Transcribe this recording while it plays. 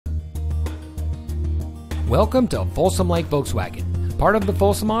Welcome to Folsom Lake Volkswagen, part of the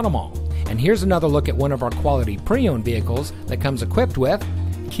Folsom Auto Mall. And here's another look at one of our quality pre-owned vehicles that comes equipped with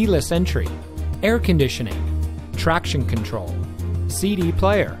keyless entry, air conditioning, traction control, CD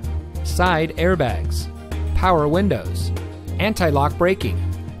player, side airbags, power windows, anti-lock braking,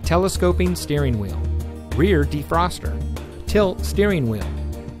 telescoping steering wheel, rear defroster, tilt steering wheel,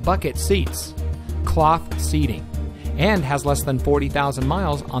 bucket seats, cloth seating, and has less than 40,000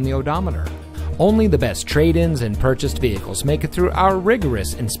 miles on the odometer. Only the best trade-ins and purchased vehicles make it through our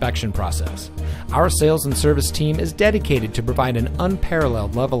rigorous inspection process. Our sales and service team is dedicated to provide an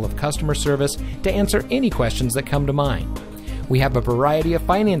unparalleled level of customer service to answer any questions that come to mind. We have a variety of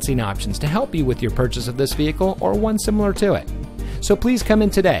financing options to help you with your purchase of this vehicle or one similar to it. So please come in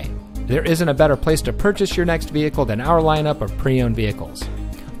today. There isn't a better place to purchase your next vehicle than our lineup of pre-owned vehicles.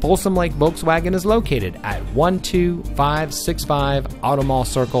 Folsom Lake Volkswagen is located at 12565 Auto Mall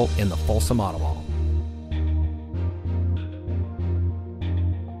Circle in the Folsom Auto Mall.